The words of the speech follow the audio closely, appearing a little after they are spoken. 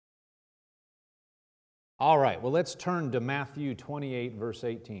All right, well, let's turn to Matthew 28, verse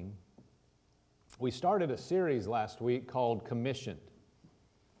 18. We started a series last week called Commissioned.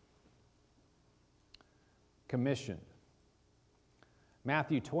 Commissioned.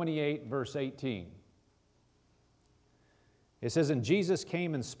 Matthew 28, verse 18. It says, "And Jesus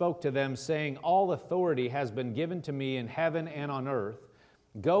came and spoke to them, saying, All authority has been given to me in heaven and on earth.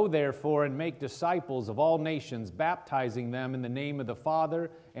 Go therefore and make disciples of all nations, baptizing them in the name of the Father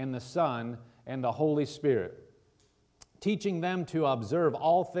and the Son and the Holy Spirit, teaching them to observe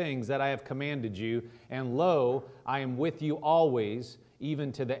all things that I have commanded you, and lo, I am with you always,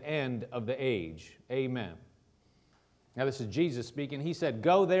 even to the end of the age. Amen." Now this is Jesus speaking. He said,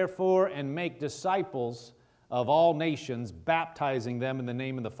 "Go therefore and make disciples of all nations, baptizing them in the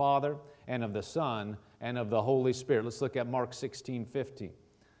name of the Father and of the Son and of the Holy Spirit." Let's look at Mark 16:15.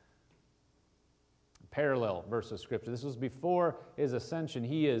 Parallel verse of Scripture. This was before His ascension.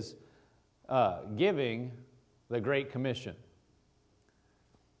 He is giving the Great Commission.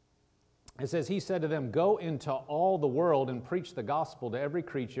 It says, He said to them, "Go into all the world and preach the gospel to every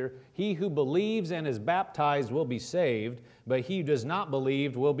creature. He who believes and is baptized will be saved, but he who does not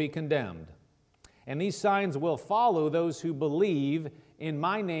believe will be condemned. And these signs will follow those who believe. In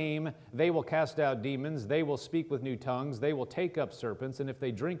my name they will cast out demons, they will speak with new tongues, they will take up serpents, and if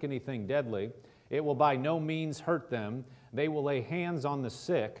they drink anything deadly, it will by no means hurt them. They will lay hands on the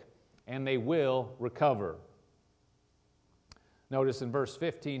sick, and they will recover." Notice in verse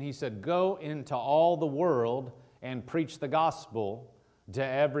 15, He said, "Go into all the world and preach the gospel to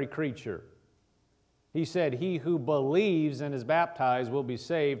every creature." He said, "He who believes and is baptized will be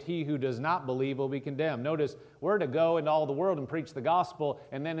saved. He who does not believe will be condemned." Notice, we're to go into all the world and preach the gospel,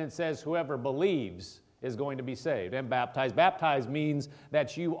 and then it says whoever believes is going to be saved and baptized. Baptized means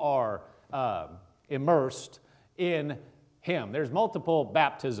that you are immersed in Him. There's multiple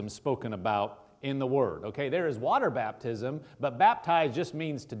baptisms spoken about in the Word, okay? There is water baptism, but baptized just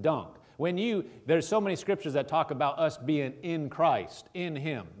means to dunk. There's so many scriptures that talk about us being in Christ, in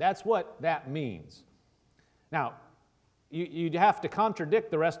Him. That's what that means. Now, you'd have to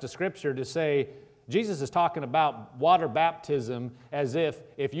contradict the rest of Scripture to say Jesus is talking about water baptism as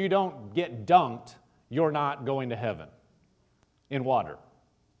if you don't get dunked, you're not going to heaven in water.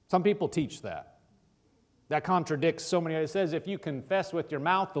 Some people teach that. That contradicts so many. It says if you confess with your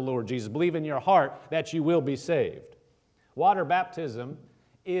mouth the Lord Jesus, believe in your heart that you will be saved. Water baptism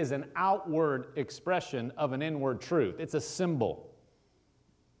is an outward expression of an inward truth. It's a symbol.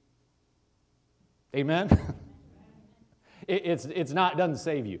 Amen? It doesn't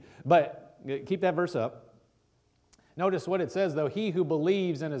save you. But keep that verse up. Notice what it says though. He who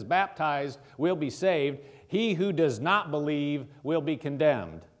believes and is baptized will be saved. He who does not believe will be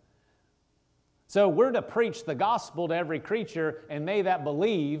condemned. So we're to preach the gospel to every creature, and they that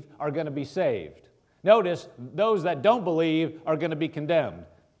believe are going to be saved. Notice, those that don't believe are going to be condemned.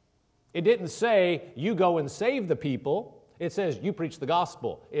 It didn't say, you go and save the people. It says, you preach the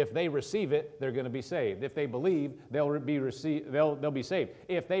gospel. If they receive it, they're going to be saved. If they believe, they'll be saved.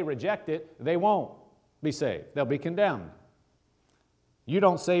 If they reject it, they won't be saved. They'll be condemned. You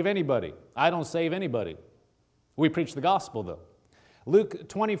don't save anybody. I don't save anybody. We preach the gospel, though. Luke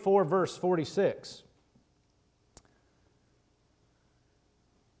 24, verse 46.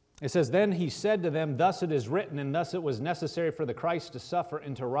 It says, "Then He said to them, Thus it is written, and thus it was necessary for the Christ to suffer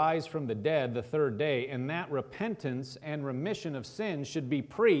and to rise from the dead the third day, and that repentance and remission of sins should be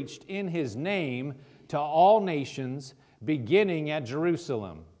preached in His name to all nations, beginning at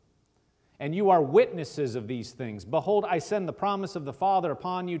Jerusalem. And you are witnesses of these things. Behold, I send the promise of the Father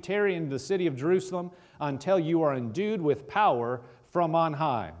upon you. Tarry in the city of Jerusalem until you are endued with power from on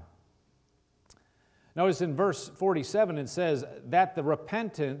high." Notice in verse 47 it says that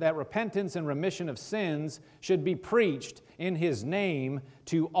repentance and remission of sins should be preached in His name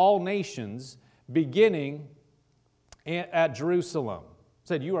to all nations, beginning at Jerusalem. It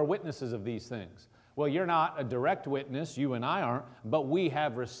said, you are witnesses of these things. Well, you're not a direct witness, you and I aren't, but we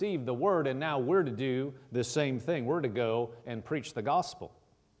have received the word, and now we're to do the same thing. We're to go and preach the gospel.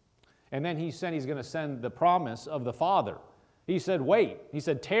 And then He said He's going to send the promise of the Father. He said, wait. He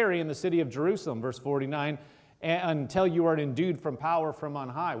said, tarry in the city of Jerusalem, verse 49, until you are endued from power from on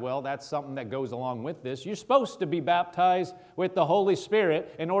high. Well, that's something that goes along with this. You're supposed to be baptized with the Holy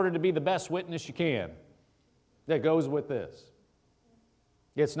Spirit in order to be the best witness you can. That goes with this.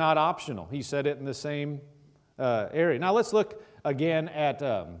 It's not optional. He said it in the same area. Now let's look again at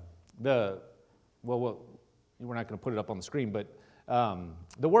we're not going to put it up on the screen, but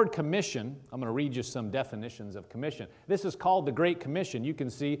the word commission, I'm going to read you some definitions of commission. This is called the Great Commission. You can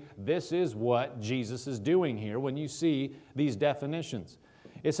see this is what Jesus is doing here when you see these definitions.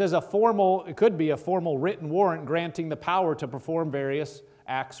 It says it could be a formal written warrant granting the power to perform various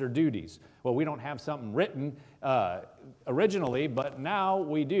acts or duties. Well, we don't have something written originally, but now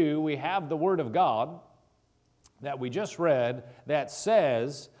we do. We have the Word of God that we just read that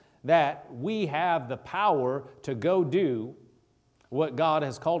says that we have the power to go do what God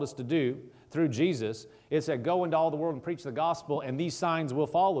has called us to do through Jesus. It said, go into all the world and preach the gospel, and these signs will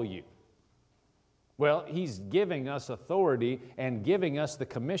follow you. Well, He's giving us authority and giving us the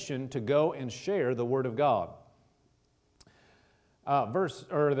commission to go and share the Word of God.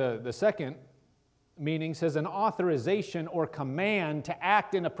 The second meaning says an authorization or command to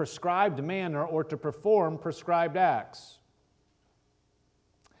act in a prescribed manner or to perform prescribed acts.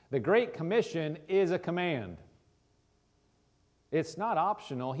 The Great Commission is a command. It's not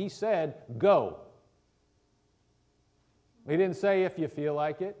optional. He said, go. He didn't say if you feel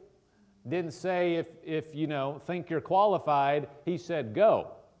like it. Didn't say if you think you're qualified. He said,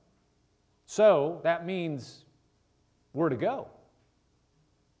 go. So that means we're to go.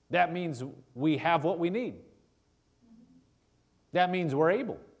 That means we have what we need. That means we're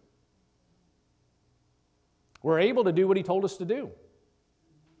able. We're able to do what He told us to do.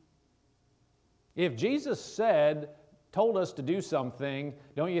 If Jesus told us to do something,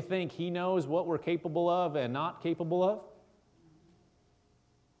 don't you think He knows what we're capable of and not capable of?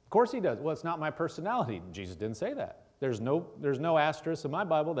 Of course He does. Well, it's not my personality. Jesus didn't say that. There's no asterisk in my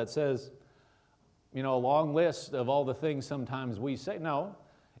Bible that says, a long list of all the things sometimes we say. No.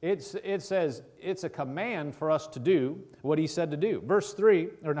 It says it's a command for us to do what He said to do.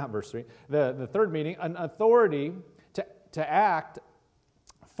 The third meaning, an authority to act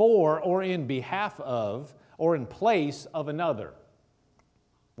for or in behalf of or in place of another.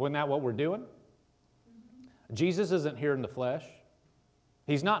 Wasn't that what we're doing? Jesus isn't here in the flesh.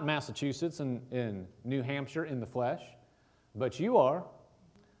 He's not in Massachusetts and in New Hampshire in the flesh, but you are.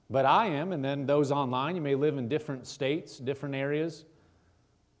 But I am, and then those online, you may live in different states, different areas,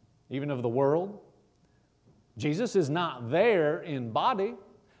 even of the world. Jesus is not there in body,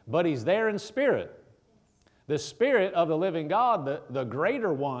 but He's there in spirit. The Spirit of the living God, the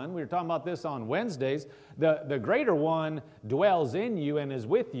greater one, we were talking about this on Wednesdays, the greater one dwells in you and is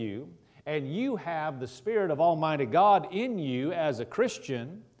with you, and you have the Spirit of Almighty God in you as a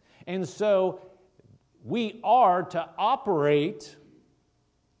Christian, and so we are to operate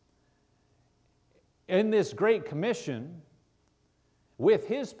in this Great Commission with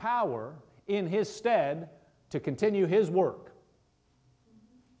His power in His stead to continue His work,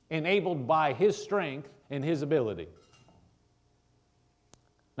 enabled by His strength and His ability.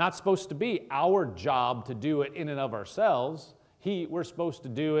 Not supposed to be our job to do it in and of ourselves. We're supposed to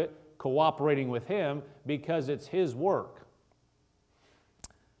do it cooperating with Him because it's His work.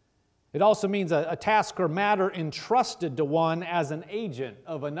 It also means a task or matter entrusted to one as an agent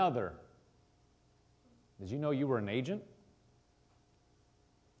of another. Did you know you were an agent?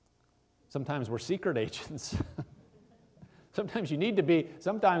 Sometimes we're secret agents. Sometimes you need to be,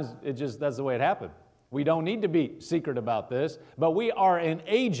 sometimes that's the way it happened. We don't need to be secret about this, but we are an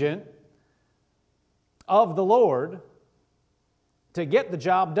agent of the Lord to get the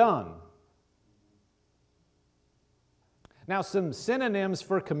job done. Now, some synonyms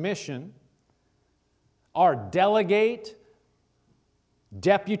for commission are delegate,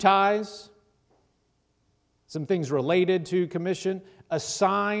 deputize, some things related to commission,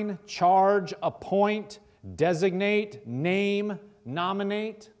 assign, charge, appoint, designate, name,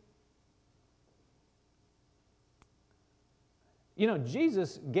 nominate.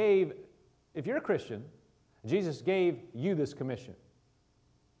 Jesus gave, if you're a Christian, Jesus gave you this commission.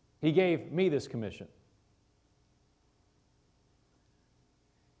 He gave me this commission.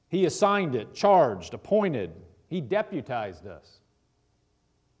 He assigned it, charged, appointed. He deputized us.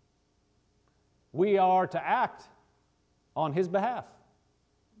 We are to act on His behalf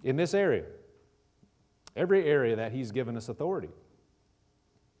in this area, every area that He's given us authority.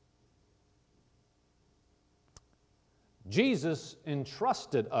 Jesus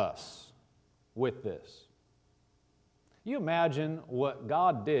entrusted us with this. You imagine what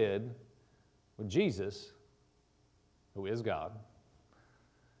God did with Jesus, who is God.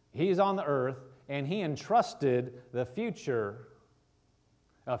 He's on the earth, and He entrusted the future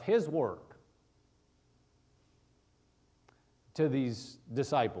of His work to these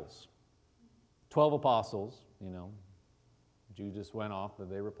disciples. 12 apostles, Judas went off, but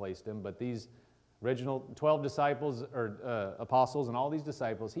they replaced him. But these original 12 disciples, or apostles, and all these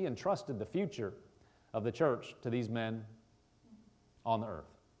disciples, He entrusted the future of the church to these men on the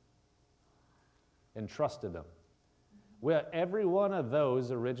earth. Entrusted them. Well, every one of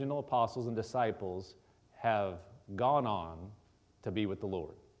those original apostles and disciples have gone on to be with the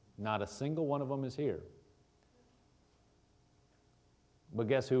Lord. Not a single one of them is here. But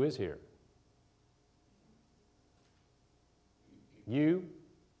guess who is here? You,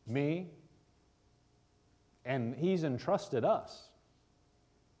 me, and He's entrusted us.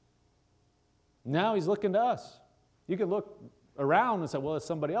 Now He's looking to us. You could look around and say, well, it's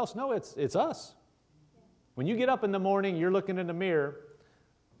somebody else. No, it's us. When you get up in the morning, you're looking in the mirror,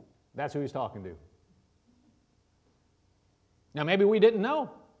 that's who He's talking to. Now, maybe we didn't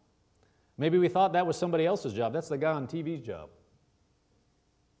know. Maybe we thought that was somebody else's job. That's the guy on TV's job.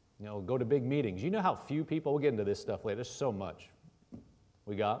 You know, go to big meetings. You know how few people, we'll get into this stuff later, there's so much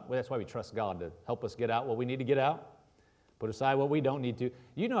we got. Well, that's why we trust God to help us get out what we need to get out, put aside what we don't need to.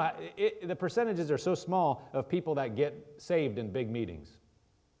 You know, the percentages are so small of people that get saved in big meetings.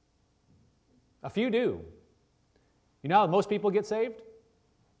 A few do. You know how most people get saved?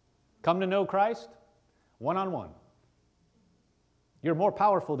 Come to know Christ? One-on-one. You're more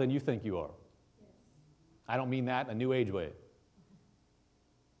powerful than you think you are. I don't mean that in a New Age way.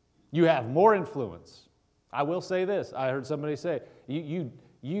 You have more influence. I will say this. I heard somebody say,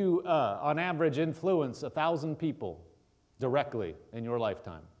 you on average influence 1,000 people directly in your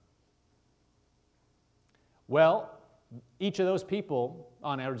lifetime. Well, each of those people,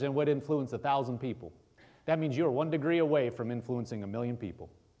 on average, would influence 1,000 people. That means you're 1 degree away from influencing 1 million people.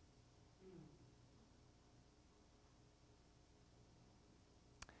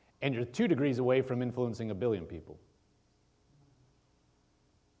 And you're 2 degrees away from influencing 1 billion people.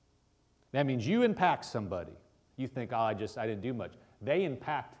 That means you impact somebody. You think, oh, I didn't do much. They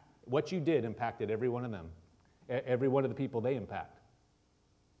impact, what you did impacted every one of them. Every one of the people they impact.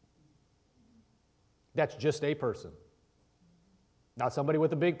 That's just a person. Not somebody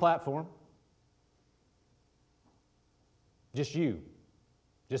with a big platform. Just you.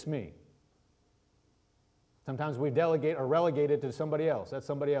 Just me. Sometimes we delegate or relegate it to somebody else. That's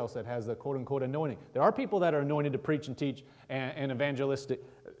somebody else that has the quote-unquote anointing. There are people that are anointed to preach and teach and evangelistic.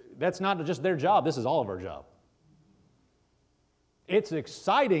 That's not just their job. This is all of our job. It's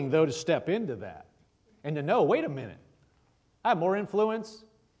exciting, though, to step into that and to know, wait a minute, I have more influence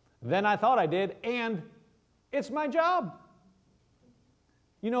than I thought I did, and it's my job.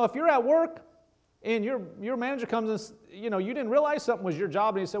 You know, if you're at work and your manager comes and, you didn't realize something was your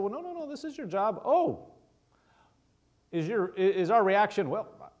job, and he said, well, no, this is your job. Oh, is our reaction, well,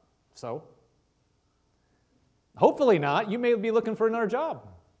 so? Hopefully not. You may be looking for another job.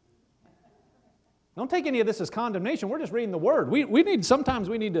 Don't take any of this as condemnation. We're just reading the Word. Sometimes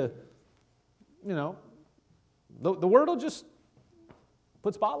we need to, the Word will just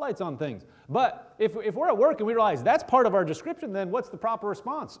put spotlights on things. But if we're at work and we realize that's part of our description, then what's the proper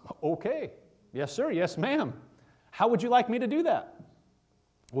response? Okay. Yes, sir. Yes, ma'am. How would you like me to do that?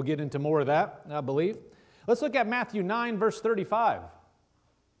 We'll get into more of that, I believe. Let's look at Matthew 9, verse 35.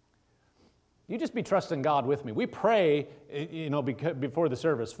 You just be trusting God with me. We pray, before the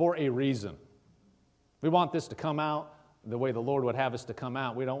service for a reason. We want this to come out the way the Lord would have us to come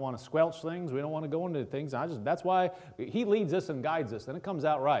out. We don't want to squelch things. We don't want to go into things. That's why He leads us and guides us, and it comes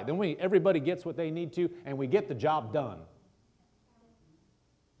out right. Then everybody gets what they need to, and we get the job done.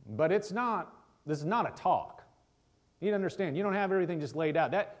 But this is not a talk. You need to understand, you don't have everything just laid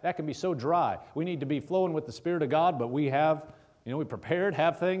out. That can be so dry. We need to be flowing with the Spirit of God, but we prepared,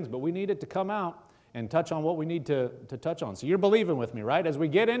 have things, but we need it to come out and touch on what we need to touch on. So you're believing with me, right? As we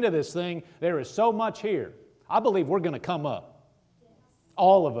get into this thing, there is so much here. I believe we're going to come up.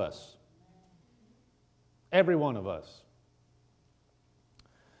 All of us. Every one of us.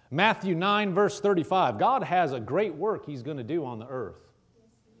 Matthew 9, verse 35. God has a great work He's going to do on the earth.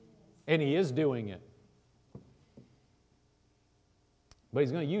 And He is doing it. But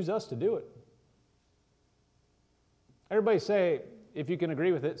He's going to use us to do it. Everybody say, if you can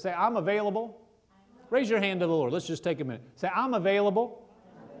agree with it, say, I'm available. Raise your hand to the Lord. Let's just take a minute. Say, I'm available.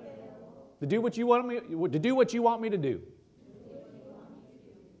 To do what you want me to do.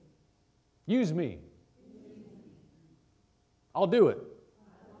 Use me. I'll do it.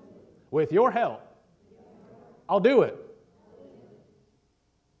 With your help. I'll do it.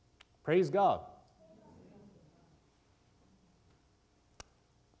 Praise God.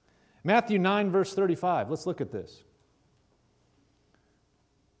 Matthew 9, verse 35. Let's look at this.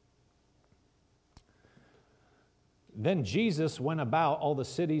 Then Jesus went about all the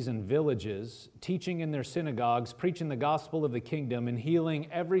cities and villages, teaching in their synagogues, preaching the gospel of the kingdom, and healing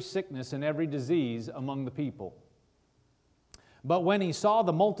every sickness and every disease among the people. But when He saw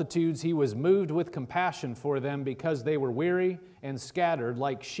the multitudes, He was moved with compassion for them, because they were weary and scattered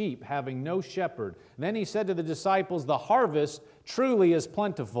like sheep, having no shepherd. Then He said to the disciples, the harvest truly is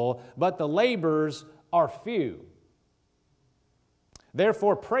plentiful, but the laborers are few.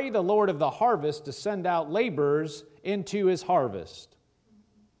 Therefore pray the Lord of the harvest to send out laborers into his harvest.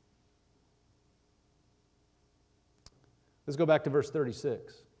 Let's go back to verse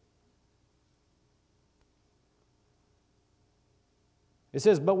 36. It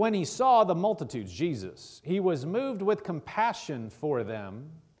says, but when he saw the multitudes, Jesus, he was moved with compassion for them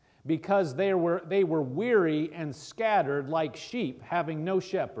because they were weary and scattered like sheep, having no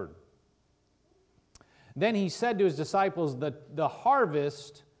shepherd. Then he said to his disciples that the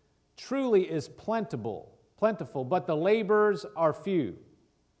harvest truly is plentiful, but the laborers are few.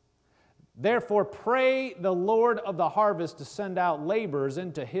 Therefore pray the Lord of the harvest to send out laborers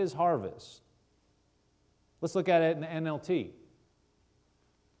into his harvest. Let's look at it in the NLT.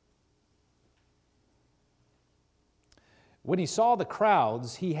 When he saw the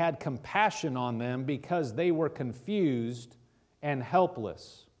crowds, he had compassion on them because they were confused and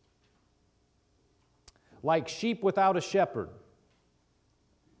helpless, like sheep without a shepherd.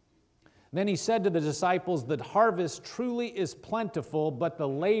 Then he said to the disciples, the harvest truly is plentiful, but the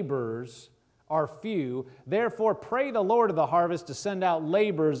laborers are few. Therefore pray the Lord of the harvest to send out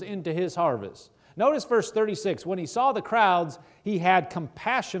laborers into his harvest. Notice verse 36. When he saw the crowds, he had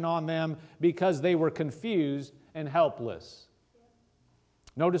compassion on them because they were confused and helpless.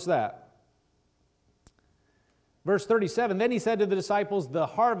 Notice that. Verse 37, then he said to the disciples, the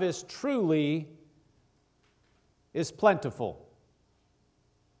harvest truly is plentiful.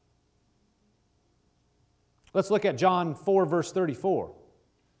 Let's look at John 4, verse 34.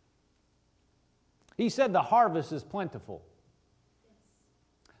 He said the harvest is plentiful.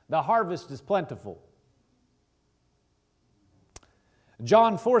 The harvest is plentiful.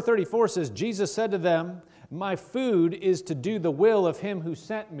 John 4:34 says, Jesus said to them, my food is to do the will of him who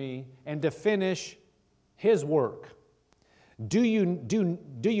sent me and to finish his work. Do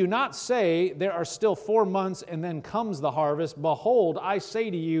you not say there are still 4 months and then comes the harvest? Behold, I say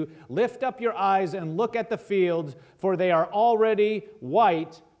to you, lift up your eyes and look at the fields, for they are already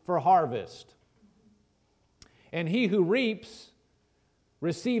white for harvest. And he who reaps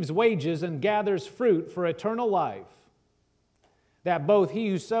receives wages and gathers fruit for eternal life, that both he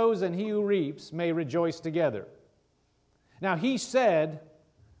who sows and he who reaps may rejoice together. Now he said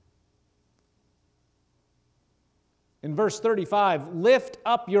in verse 35, lift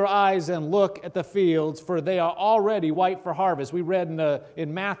up your eyes and look at the fields, for they are already white for harvest. We read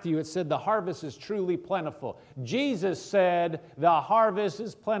in Matthew, it said the harvest is truly plentiful. Jesus said the harvest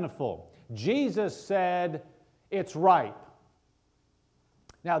is plentiful. Jesus said it's ripe.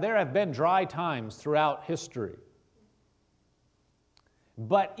 Now there have been dry times throughout history.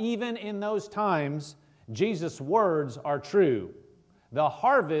 But even in those times, Jesus' words are true. The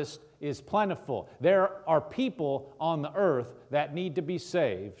harvest is plentiful. There are people on the earth that need to be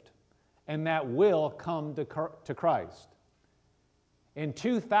saved and that will come to Christ. In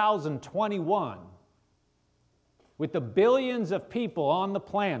 2021, with the billions of people on the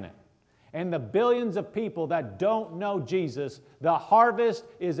planet and the billions of people that don't know Jesus, the harvest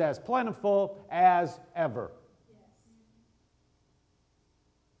is as plentiful as ever.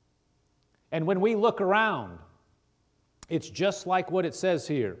 And when we look around, it's just like what it says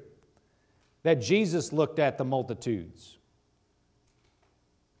here, that Jesus looked at the multitudes.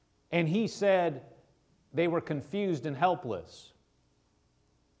 And he said they were confused and helpless.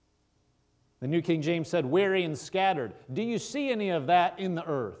 The New King James said, weary and scattered. Do you see any of that in the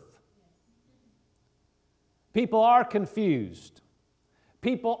earth? People are confused.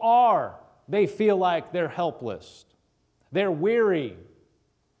 They feel like they're helpless. They're weary.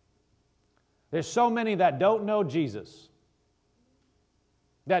 There's so many that don't know Jesus,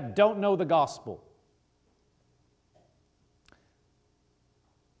 that don't know the gospel.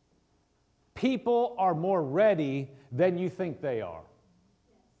 People are more ready than you think they are.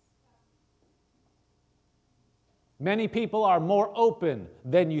 Many people are more open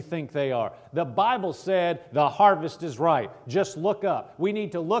than you think they are. The Bible said the harvest is ripe. Just look up. We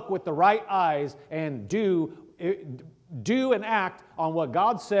need to look with the right eyes and do and act on what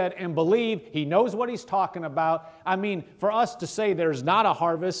God said and believe He knows what He's talking about. I mean, for us to say there's not a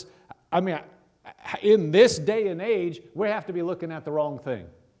harvest, in this day and age, we have to be looking at the wrong thing.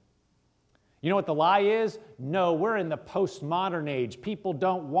 You know what the lie is? No, we're in the postmodern age. People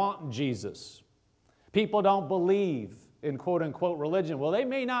don't want Jesus. People don't believe in quote-unquote religion. Well, they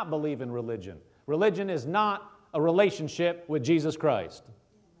may not believe in religion. Religion is not a relationship with Jesus Christ.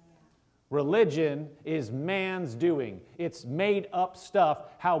 Religion is man's doing. It's made up stuff,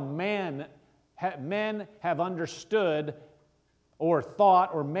 how men have understood or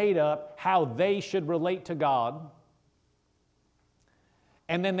thought or made up how they should relate to God.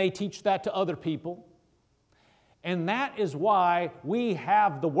 And then they teach that to other people. And that is why we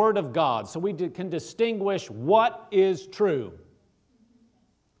have the Word of God, so we can distinguish what is true.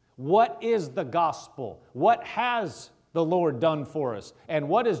 What is the gospel? What has the Lord done for us? And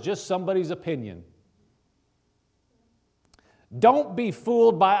what is just somebody's opinion? Don't be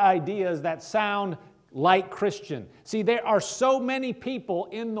fooled by ideas that sound like Christian. See, there are so many people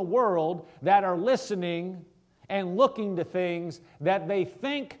in the world that are listening and looking to things that they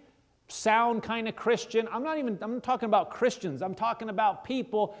think sound kind of Christian. I'm talking about Christians. I'm talking about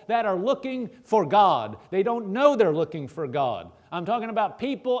people that are looking for God. They don't know they're looking for God. I'm talking about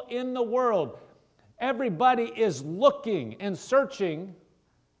people in the world. Everybody is looking and searching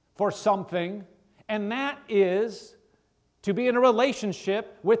for something, and that is to be in a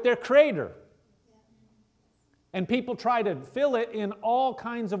relationship with their Creator. And people try to fill it in all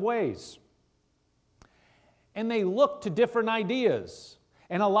kinds of ways. And they look to different ideas.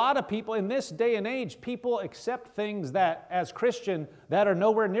 And a lot of people in this day and age, people accept things that, as Christian, that are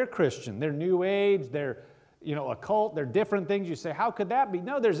nowhere near Christian. They're New Age, they're occult, they're different things. You say, how could that be?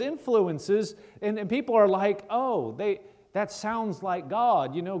 No, there's influences, and people are like, oh, that sounds like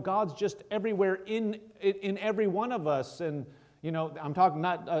God. God's just everywhere in every one of us. And, I'm talking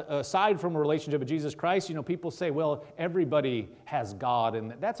not aside from a relationship with Jesus Christ. People say, well, everybody has God,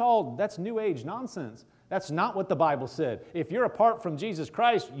 and that's New Age nonsense. That's not what the Bible said. If you're apart from Jesus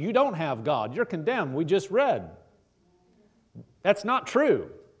Christ, you don't have God. You're condemned. We just read. That's not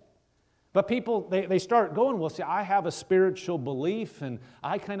true. But people, they start going, well, see, I have a spiritual belief, and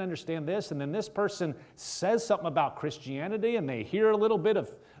I kind of understand this, and then this person says something about Christianity, and they hear a little bit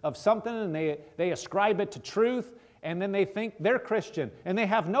of something, and they ascribe it to truth, and then they think they're Christian, and they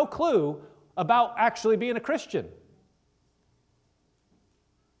have no clue about actually being a Christian.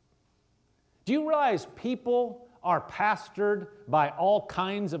 Do you realize people are pastored by all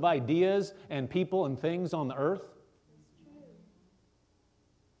kinds of ideas and people and things on the earth?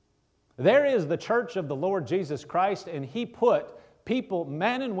 There is the church of the Lord Jesus Christ, and He put people,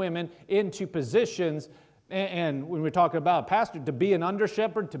 men and women, into positions, and when we're talking about a pastor, to be an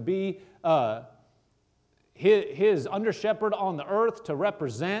under-shepherd, to be his under-shepherd on the earth, to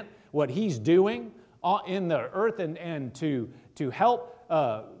represent what He's doing in the earth, and to help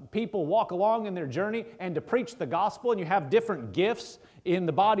people walk along in their journey, and to preach the gospel. And you have different gifts in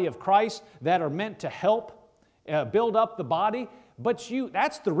the body of Christ that are meant to help build up the body, but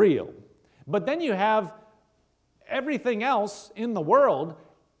that's the real. But then you have everything else in the world,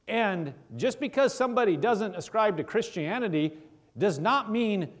 and just because somebody doesn't ascribe to Christianity does not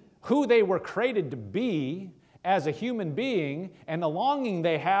mean who they were created to be as a human being, and the longing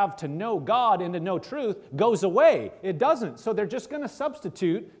they have to know God and to know truth goes away. It doesn't. So they're just going to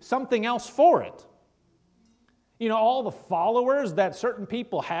substitute something else for it. All the followers that certain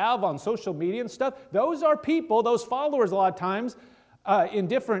people have on social media and stuff, those are people, those followers a lot of times, in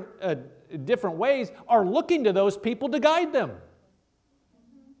different ways, are looking to those people to guide them.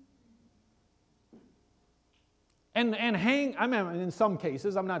 And in some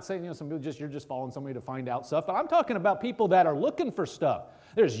cases, I'm not saying, some people you're just following somebody to find out stuff, but I'm talking about people that are looking for stuff.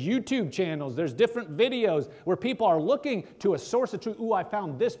 There's YouTube channels, there's different videos where people are looking to a source of truth. Ooh, I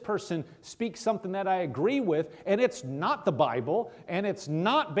found this person speaks something that I agree with, and it's not the Bible, and it's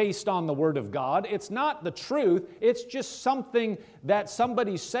not based on the Word of God. It's not the truth. It's just something that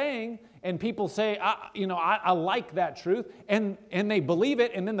somebody's saying, and people say, I like that truth, and they believe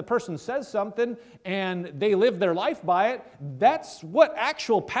it, and then the person says something, and they live their life by it. That's what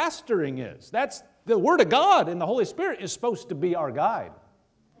actual pastoring is. That's the Word of God, and the Holy Spirit is supposed to be our guide.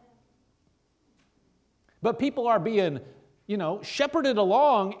 But people are being, shepherded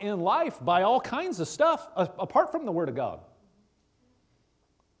along in life by all kinds of stuff apart from the Word of God.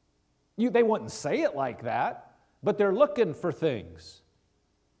 They wouldn't say it like that, but they're looking for things.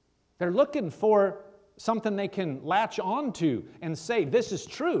 They're looking for something they can latch onto and say, this is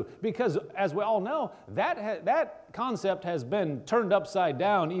true. Because as we all know, that concept has been turned upside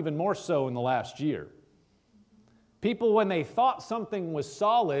down even more so in the last year. People, when they thought something was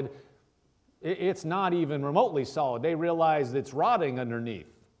solid, it's not even remotely solid. They realize it's rotting underneath.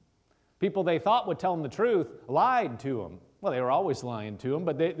 People they thought would tell them the truth lied to them. Well, they were always lying to them,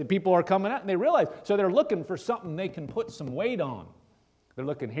 but the people are coming out and they realize. So they're looking for something they can put some weight on. They're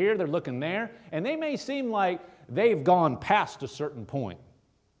looking here, they're looking there, and they may seem like they've gone past a certain point.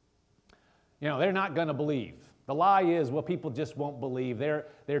 They're not going to believe. The lie is, well, people just won't believe.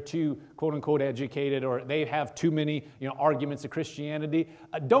 They're too, quote unquote, educated, or they have too many, arguments of Christianity.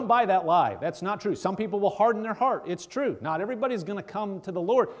 Don't buy that lie. That's not true. Some people will harden their heart. It's true. Not everybody's going to come to the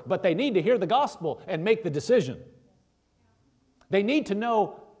Lord, but they need to hear the gospel and make the decision. They need to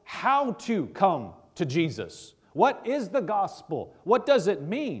know how to come to Jesus. What is the gospel? What does it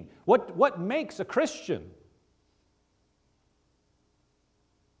mean? What makes a Christian?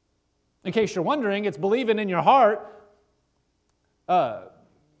 In case you're wondering, it's believing in your heart,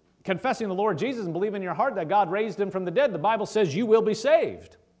 confessing the Lord Jesus and believing in your heart that God raised Him from the dead. The Bible says you will be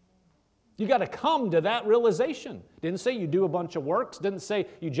saved. You got to come to that realization. Didn't say you do a bunch of works. Didn't say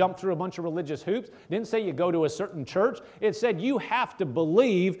you jump through a bunch of religious hoops. Didn't say you go to a certain church. It said you have to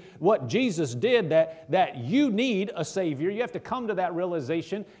believe what Jesus did, that you need a Savior. You have to come to that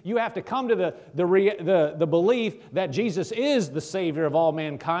realization. You have to come to the belief that Jesus is the Savior of all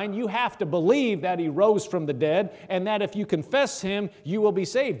mankind. You have to believe that He rose from the dead and that if you confess Him, you will be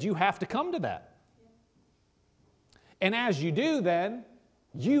saved. You have to come to that. And as you do, then,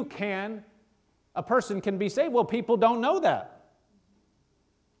 a person can be saved. Well, people don't know that.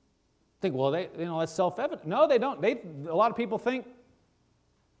 Think, well, that's self-evident. No, they don't. A lot of people think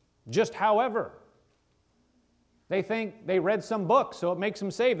just however. They think they read some book, so it makes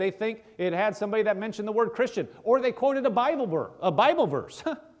them saved. They think it had somebody that mentioned the word Christian, or they quoted a Bible verse.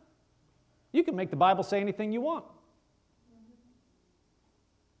 You can make the Bible say anything you want.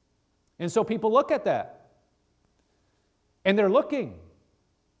 And so people look at that, and they're looking.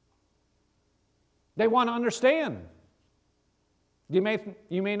 They want to understand. You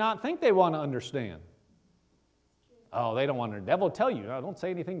may not think they want to understand. Oh, they don't want to. The devil will tell you, no, don't say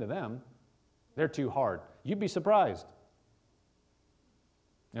anything to them. They're too hard. You'd be surprised.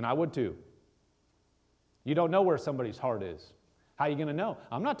 And I would too. You don't know where somebody's heart is. How are you going to know?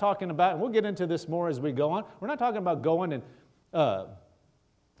 I'm not talking about, and we'll get into this more as we go on, we're not talking about going and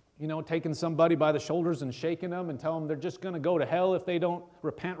taking somebody by the shoulders and shaking them and telling them they're just going to go to hell if they don't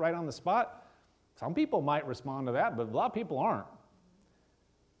repent right on the spot. Some people might respond to that, but a lot of people aren't.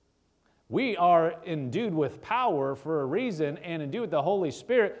 We are endued with power for a reason and endued with the Holy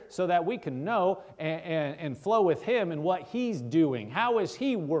Spirit so that we can know and flow with Him and what He's doing. How is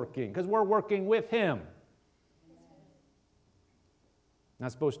He working? Because we're working with Him.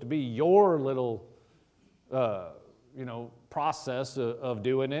 Not supposed to be your little process of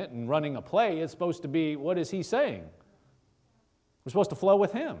doing it and running a play. It's supposed to be, what is He saying? We're supposed to flow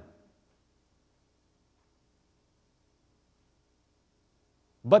with Him.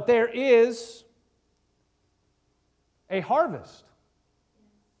 But there is a harvest.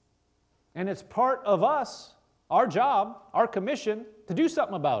 And it's part of us, our job, our commission, to do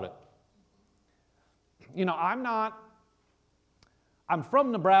something about it. I'm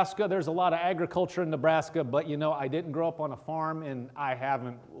from Nebraska. There's a lot of agriculture in Nebraska, but I didn't grow up on a farm and I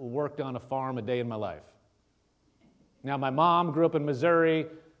haven't worked on a farm a day in my life. Now, my mom grew up in Missouri.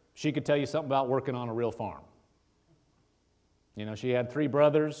 She could tell you something about working on a real farm. She had 3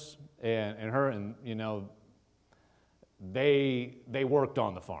 brothers, and they worked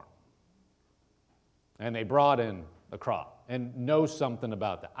on the farm. And they brought in a crop and know something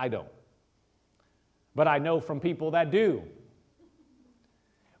about that. I don't. But I know from people that do.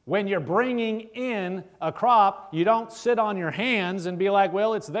 When you're bringing in a crop, you don't sit on your hands and be like,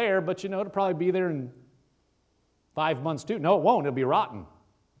 well, it's there, but it'll probably be there in 5 months too. No, it won't. It'll be rotten.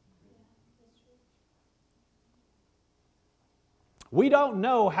 We don't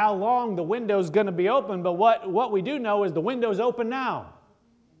know how long the window's going to be open, but what we do know is the window's open now.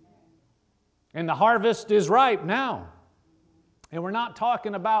 And the harvest is ripe now. And we're not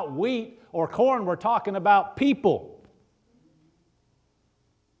talking about wheat or corn, we're talking about people.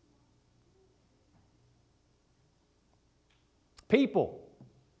 People.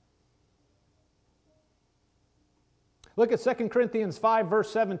 Look at 2 Corinthians 5,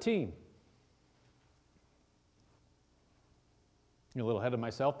 verse 17. You're a little ahead of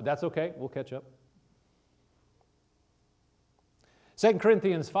myself, but that's okay. We'll catch up. 2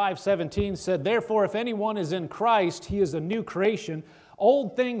 Corinthians 5:17 said, therefore, if anyone is in Christ, he is a new creation.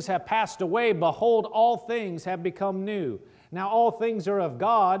 Old things have passed away. Behold, all things have become new. Now all things are of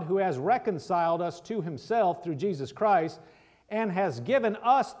God, who has reconciled us to Himself through Jesus Christ, and has given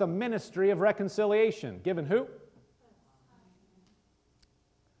us the ministry of reconciliation. Given who?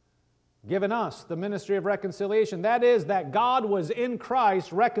 Given us the ministry of reconciliation. That is, that God was in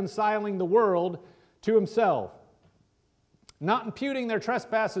Christ reconciling the world to Himself, not imputing their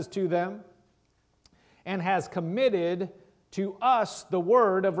trespasses to them, and has committed to us the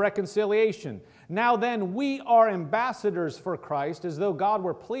word of reconciliation. Now then, we are ambassadors for Christ, as though God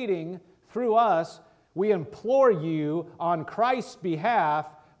were pleading through us. We implore you on Christ's behalf,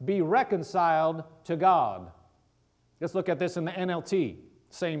 be reconciled to God. Let's look at this in the NLT.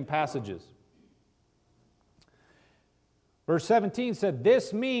 Same passages. Verse 17 said,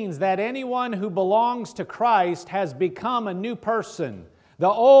 this means that anyone who belongs to Christ has become a new person. The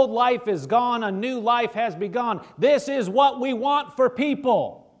old life is gone, a new life has begun. This is what we want for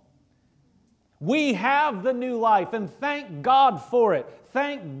people. We have the new life, and thank God for it.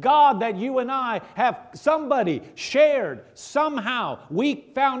 Thank God that you and I have somebody shared somehow. We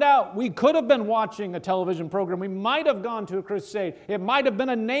found out we could have been watching a television program. We might have gone to a crusade. It might have been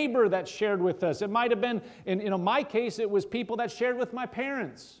a neighbor that shared with us. It might have been, in my case, it was people that shared with my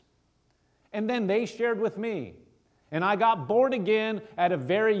parents. And then they shared with me. And I got born again at a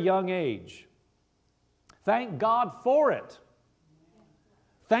very young age. Thank God for it.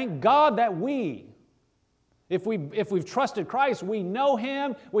 Thank God that if we've trusted Christ, we know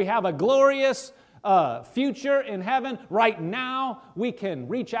Him, we have a glorious future in heaven. Right now, we can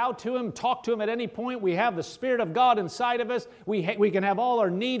reach out to Him, talk to Him at any point. We have the Spirit of God inside of us. We can have all our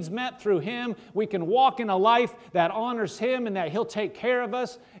needs met through Him. We can walk in a life that honors Him and that He'll take care of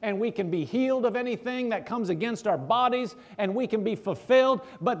us. And we can be healed of anything that comes against our bodies, and we can be fulfilled.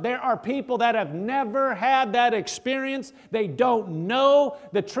 But there are people that have never had that experience. They don't know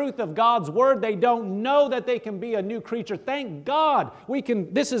the truth of God's Word. They don't know that they can be a new creature. Thank God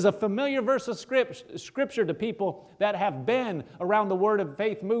this is a familiar verse of Scripture to people that have been around the Word of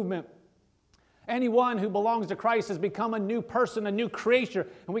Faith movement. Anyone who belongs to Christ has become a new person, a new creature.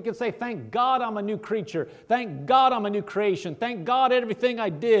 And we can say, thank God I'm a new creature. Thank God I'm a new creation. Thank God everything I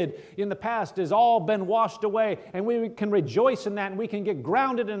did in the past has all been washed away. And we can rejoice in that, and we can get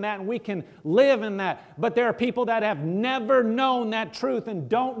grounded in that, and we can live in that. But there are people that have never known that truth and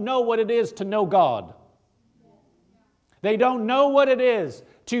don't know what it is to know God. They don't know what it is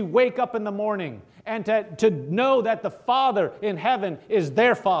to wake up in the morning and to know that the Father in heaven is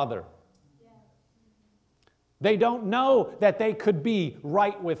their Father. They don't know that they could be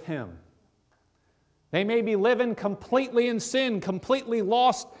right with Him. They may be living completely in sin, completely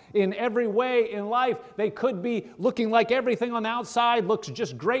lost in every way in life. They could be looking like everything on the outside looks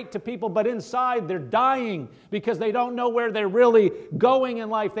just great to people, but inside they're dying because they don't know where they're really going in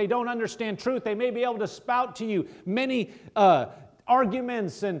life. They don't understand truth. They may be able to spout to you many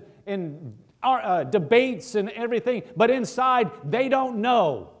arguments and debates and everything, but inside they don't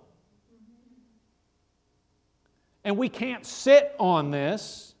know. And we can't sit on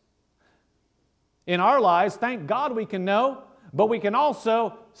this in our lives. Thank God we can know, but we can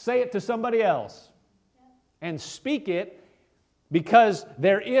also say it to somebody else and speak it, because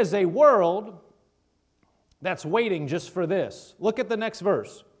there is a world that's waiting just for this. Look at the next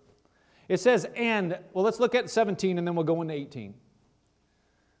verse. It says, let's look at 17 and then we'll go into 18.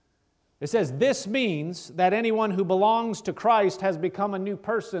 It says, this means that anyone who belongs to Christ has become a new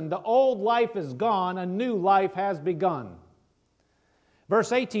person. The old life is gone, a new life has begun.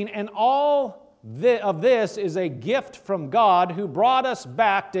 Verse 18, and all of this is a gift from God who brought us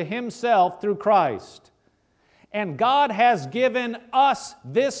back to Himself through Christ. And God has given us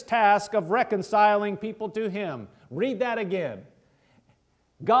this task of reconciling people to Him. Read that again.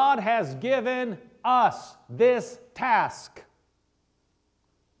 God has given us this task.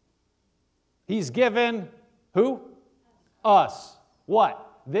 He's given who? Us.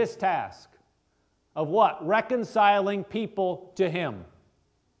 What? This task. Of what? Reconciling people to Him.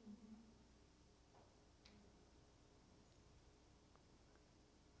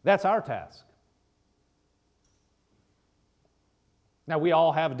 That's our task. Now, we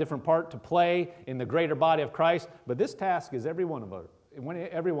all have a different part to play in the greater body of Christ, but this task is every one of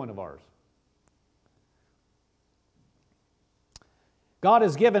ours. God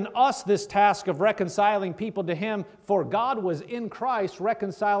has given us this task of reconciling people to Him, for God was in Christ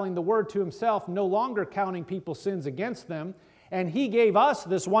reconciling the world to Himself, no longer counting people's sins against them, and He gave us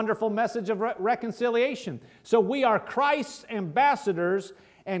this wonderful message of reconciliation. So we are Christ's ambassadors,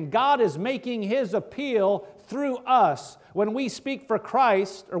 and God is making His appeal through us. When we speak for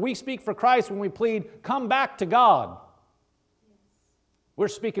Christ, or we speak for Christ when we plead, come back to God, we're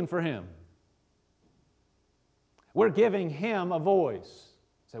speaking for Him. We're giving Him a voice.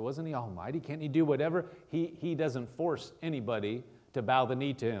 Say, wasn't He almighty? Can't He do whatever? He doesn't force anybody to bow the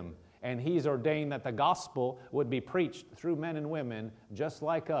knee to Him. And He's ordained that the gospel would be preached through men and women just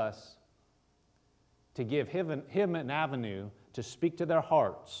like us, to give Him an avenue to speak to their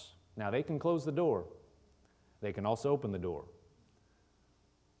hearts. Now, they can close the door. They can also open the door.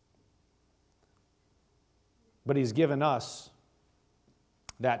 But He's given us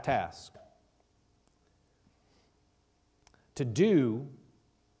that task. To do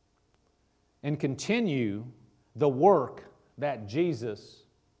and continue the work that Jesus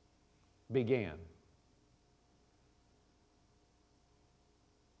began.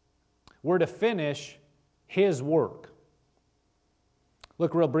 We're to finish His work.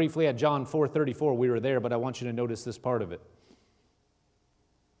 Look real briefly at John 4:34. We were there, but I want you to notice this part of it.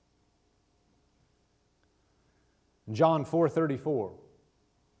 John 4:34.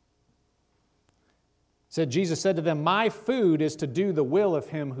 Said, Jesus said to them, my food is to do the will of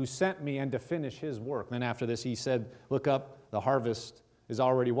him who sent me and to finish his work. Then after this he said, look up, the harvest is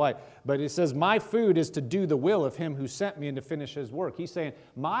already white. But it says, my food is to do the will of him who sent me and to finish his work. He's saying,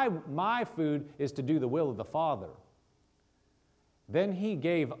 my food is to do the will of the Father. Then he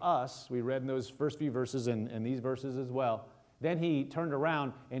gave us, we read in those first few verses and these verses as well, then he turned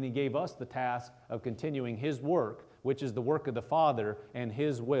around and he gave us the task of continuing his work, which is the work of the Father and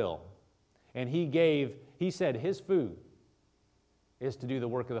his will. And he said his food is to do the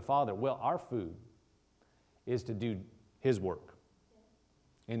work of the Father. Well, our food is to do his work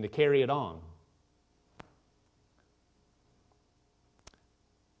and to carry it on.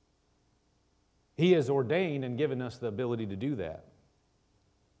 He has ordained and given us the ability to do that.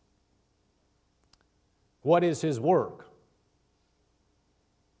 What is his work?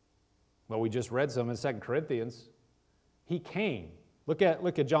 Well, we just read some in 2 Corinthians. He came. Look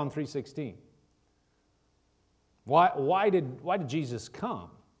at John 3:16. Why did Jesus come?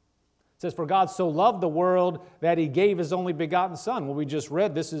 It says, for God so loved the world that he gave his only begotten Son. Well, we just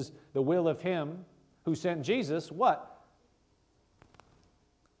read this is the will of him who sent Jesus. What?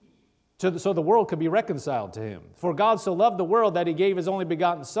 So the world could be reconciled to him. For God so loved the world that he gave his only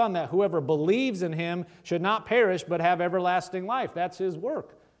begotten Son, that whoever believes in him should not perish but have everlasting life. That's his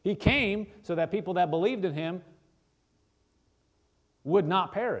work. He came so that people that believed in him would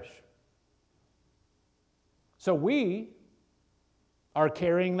not perish. So we are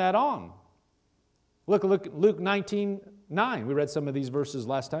carrying that on. Look Luke 19:9. We read some of these verses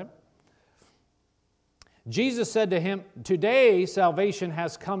last time. Jesus said to him, today salvation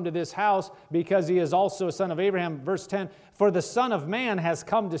has come to this house because he is also a son of Abraham. Verse 10, for the Son of Man has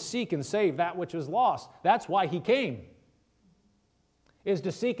come to seek and save that which was lost. That's why he came, is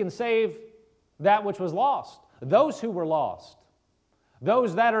to seek and save that which was lost. Those who were lost.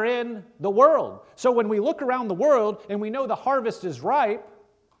 Those that are in the world. So when we look around the world and we know the harvest is ripe,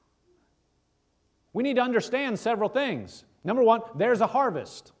 we need to understand several things. Number one, there's a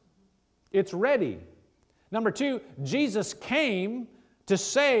harvest. It's ready. Number two, Jesus came to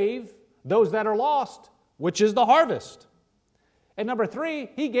save those that are lost, which is the harvest. And number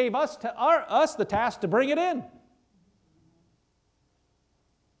three, he gave us the task to bring it in.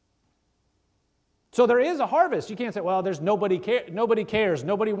 So there is a harvest. You can't say, well, there's nobody cares,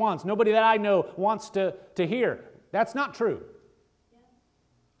 nobody wants, nobody that I know wants to hear. That's not true.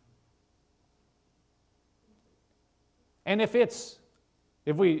 And if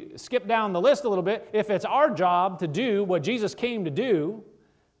we skip down the list a little bit, if it's our job to do what Jesus came to do,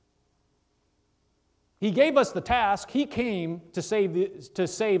 he gave us the task. He came to save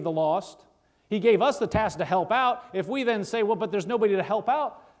the lost. He gave us the task to help out. If we then say, well, but there's nobody to help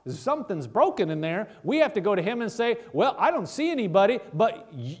out, something's broken in there, we have to go to him and say, well, I don't see anybody, but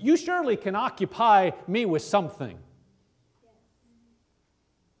you surely can occupy me with something.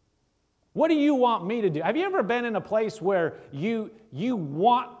 What do you want me to do? Have you ever been in a place where you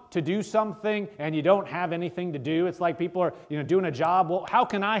want to do something and you don't have anything to do? It's like people are doing a job. Well, how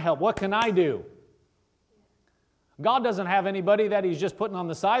can I help? What can I do? God doesn't have anybody that he's just putting on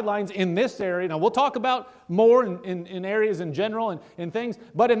the sidelines in this area. Now, we'll talk about more in areas in general and things,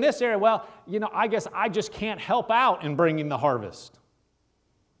 but in this area, well, I guess I just can't help out in bringing the harvest.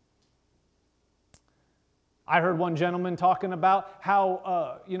 I heard one gentleman talking about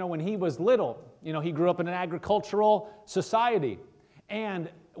how, when he was little, he grew up in an agricultural society. And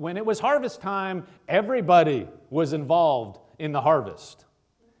when it was harvest time, everybody was involved in the harvest.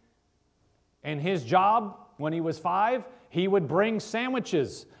 And his job, when he was 5, he would bring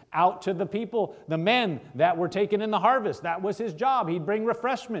sandwiches out to the people, the men that were taken in the harvest. That was his job. He'd bring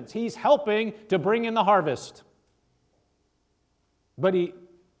refreshments. He's helping to bring in the harvest. But he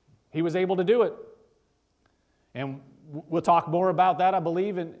was able to do it. And we'll talk more about that, I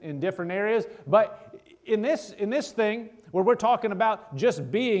believe, in different areas. But in this thing, where we're talking about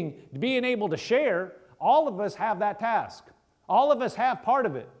just being able to share, all of us have that task. All of us have part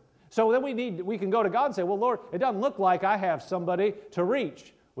of it. So then we can go to God and say, well, Lord, it doesn't look like I have somebody to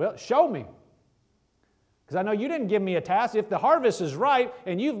reach. Well, show me. Because I know you didn't give me a task. If the harvest is ripe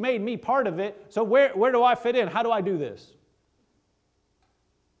and you've made me part of it, so where do I fit in? How do I do this?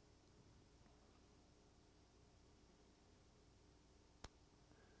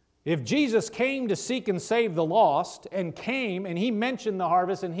 If Jesus came to seek and save the lost and came and he mentioned the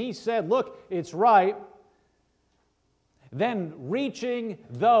harvest and he said, look, it's ripe, then reaching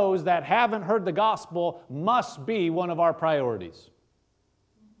those that haven't heard the gospel must be one of our priorities.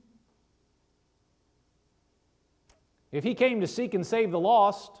 If he came to seek and save the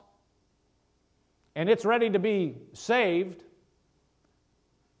lost, and it's ready to be saved,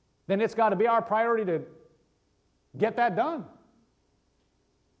 then it's got to be our priority to get that done.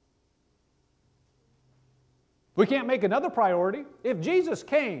 We can't make another priority. If Jesus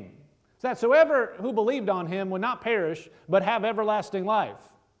came, so that whoever who believed on him would not perish, but have everlasting life,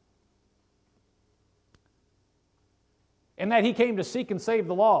 and that he came to seek and save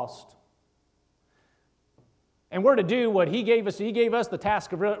the lost, and we're to do what he gave us the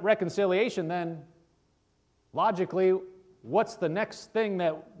task of reconciliation, then logically, what's the next thing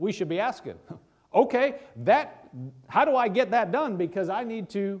that we should be asking? Okay, how do I get that done? Because I need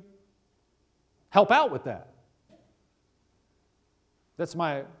to help out with that. That's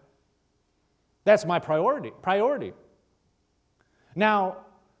my priority. Now,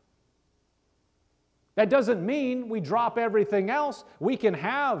 that doesn't mean we drop everything else. We can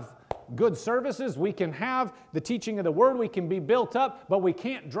have good services, we can have the teaching of the Word, we can be built up, but we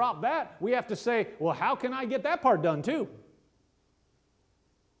can't drop that. We have to say, well, how can I get that part done too?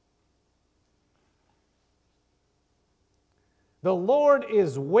 The Lord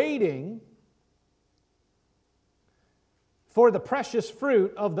is waiting for the precious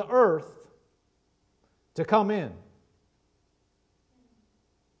fruit of the earth to come in.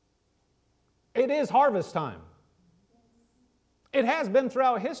 It is harvest time. It has been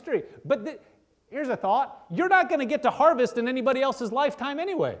throughout history. But here's a thought. You're not going to get to harvest in anybody else's lifetime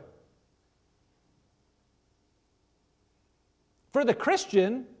anyway. For the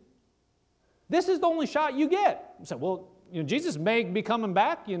Christian, this is the only shot you get. You say, well, Jesus may be coming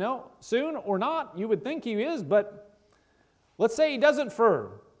back, soon or not. You would think he is, but let's say he doesn't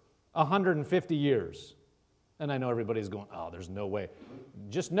for 150 years. And I know everybody's going, oh, there's no way.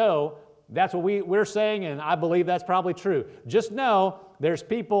 Just know that's what we're saying, and I believe that's probably true. Just know there's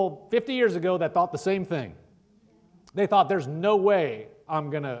people 50 years ago that thought the same thing. They thought there's no way I'm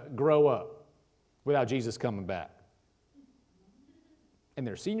going to grow up without Jesus coming back. And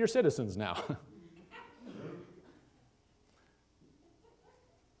they're senior citizens now.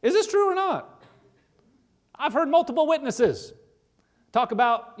 Is this true or not? I've heard multiple witnesses talk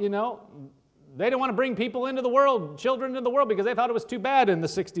about, they didn't want to bring people into the world, children into the world, because they thought it was too bad in the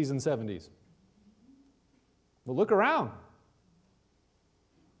 60s and 70s. Well, look around.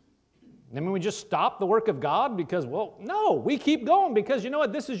 I mean, we just stop the work of God because, well, no, we keep going because you know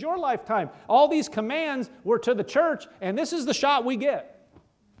what? This is your lifetime. All these commands were to the church, and this is the shot we get.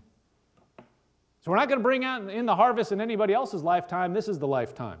 So we're not going to bring out in the harvest in anybody else's lifetime. This is the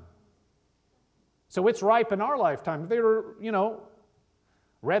lifetime. So it's ripe in our lifetime. If they were,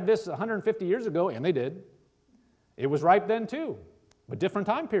 read this 150 years ago, and they did, it was ripe then too, but different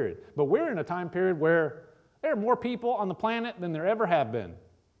time period. But we're in a time period where there are more people on the planet than there ever have been.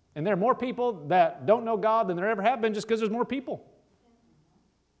 And there are more people that don't know God than there ever have been just because there's more people.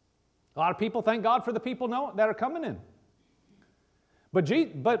 A lot of people thank God for the people that are coming in. But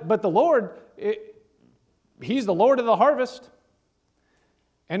the Lord, He's the Lord of the harvest,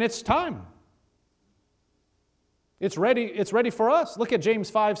 and it's time. It's ready for us. Look at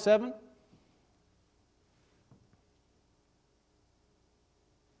James 5:7.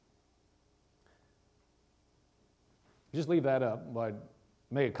 Just leave that up. I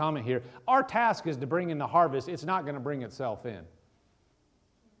made a comment here. Our task is to bring in the harvest. It's not going to bring itself in.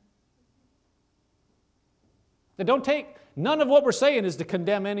 None of what we're saying is to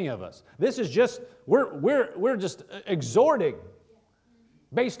condemn any of us. This is just, we're just exhorting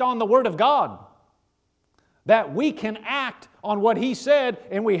based on the Word of God that we can act on what He said,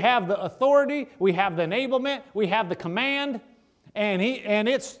 and we have the authority, we have the enablement, we have the command, and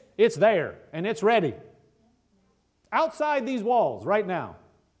it's there, and it's ready. Outside these walls right now,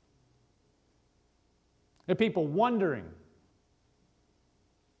 there are people wondering,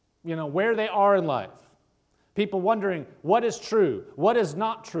 where they are in life. People wondering what is true, what is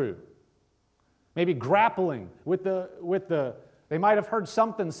not true. Maybe grappling with the they might have heard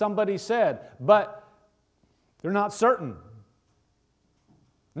something somebody said, but they're not certain.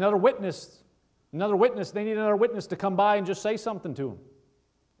 They need another witness to come by and just say something to them.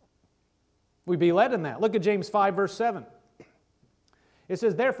 We'd be led in that. Look at James 5, verse 7. It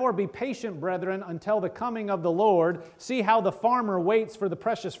says, "Therefore be patient, brethren, until the coming of the Lord. See how the farmer waits for the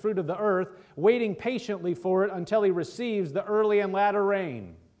precious fruit of the earth, waiting patiently for it until he receives the early and latter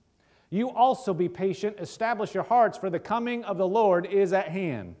rain. You also be patient, establish your hearts, for the coming of the Lord is at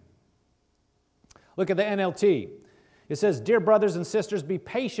hand." Look at the NLT. It says, "Dear brothers and sisters, be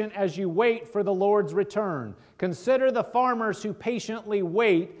patient as you wait for the Lord's return. Consider the farmers who patiently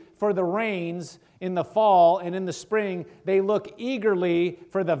wait for the rains in the fall and in the spring. They look eagerly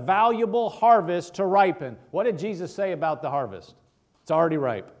for the valuable harvest to ripen." What did Jesus say about the harvest? It's already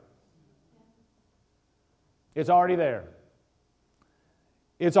ripe. It's already there.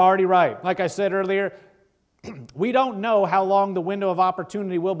 It's already right. Like I said earlier, we don't know how long the window of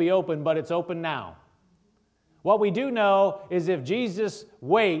opportunity will be open, but it's open now. What we do know is if Jesus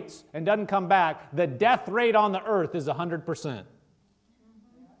waits and doesn't come back, the death rate on the earth is 100%.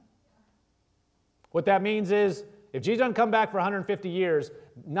 What that means is if Jesus doesn't come back for 150 years,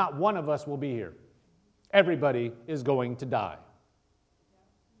 not one of us will be here. Everybody is going to die.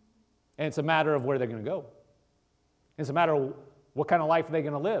 And it's a matter of where they're going to go. It's a matter of what kind of life are they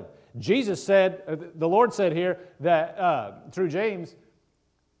going to live. Jesus said, the Lord said here that through James,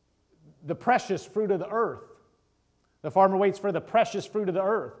 the precious fruit of the earth. The farmer waits for the precious fruit of the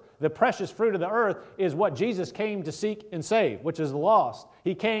earth. The precious fruit of the earth is what Jesus came to seek and save, which is the lost.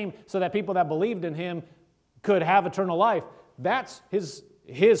 He came so that people that believed in Him could have eternal life. That's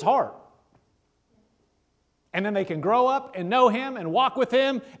His heart. And then they can grow up and know Him and walk with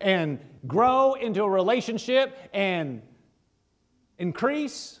Him and grow into a relationship and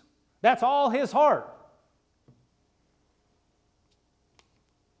increase. That's all His heart.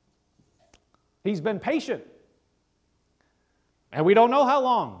 He's been patient. And we don't know how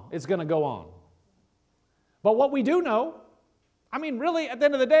long it's going to go on. But what we do know, I mean, really, at the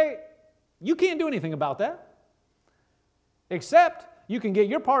end of the day, you can't do anything about that. Except you can get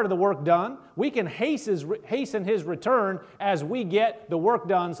your part of the work done. We can hasten His return as we get the work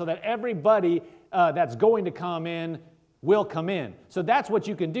done so that everybody that's going to come in will come in. So that's what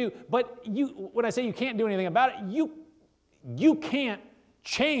you can do. But when I say you can't do anything about it, you can't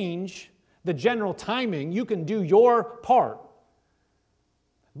change the general timing. You can do your part.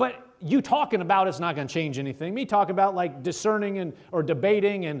 But you talking about it's not going to change anything. Me talking about like discerning or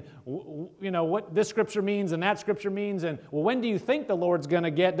debating and what this scripture means and that scripture means and when do you think the Lord's going to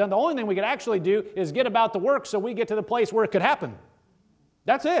get done? The only thing we could actually do is get about the work so we get to the place where it could happen.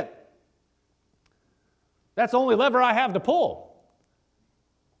 That's it. That's the only lever I have to pull.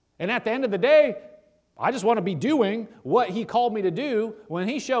 And at the end of the day, I just want to be doing what He called me to do. When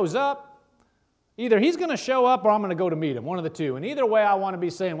He shows up, either He's going to show up or I'm going to go to meet Him, one of the two. And either way, I want to be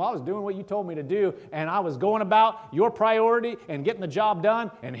saying, well, I was doing what you told me to do, and I was going about your priority and getting the job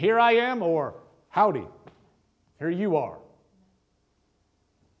done, and here I am, or howdy, here you are.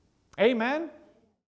 Amen?